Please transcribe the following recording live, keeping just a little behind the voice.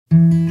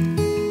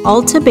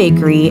Alta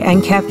Bakery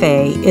and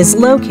Cafe is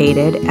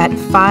located at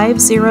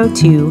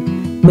 502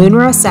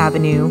 Munras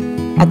Avenue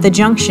at the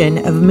junction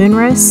of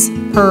Munras,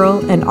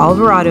 Pearl, and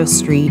Alvarado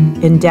Street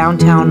in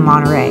downtown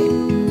Monterey.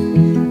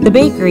 The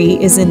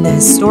bakery is in the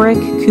historic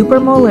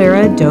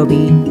Cooper-Molera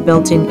Adode,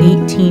 built in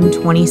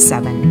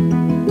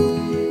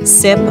 1827.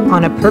 Sip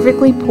on a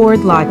perfectly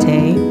poured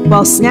latte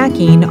while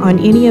snacking on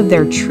any of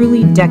their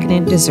truly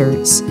decadent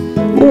desserts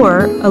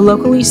or a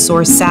locally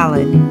sourced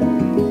salad.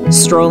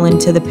 Stroll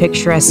into the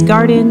picturesque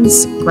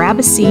gardens, grab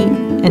a seat,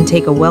 and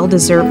take a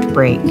well-deserved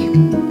break.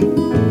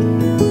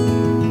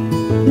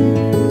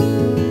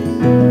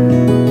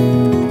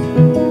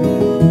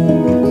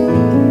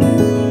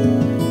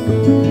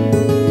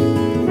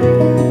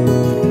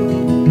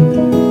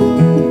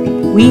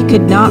 We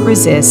could not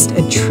resist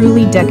a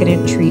truly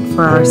decadent treat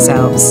for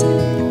ourselves.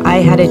 I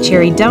had a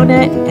cherry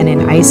donut and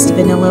an iced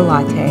vanilla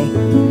latte.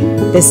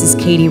 This is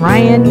Katie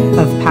Ryan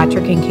of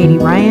Patrick and Katie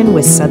Ryan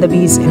with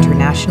Sotheby's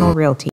International Realty.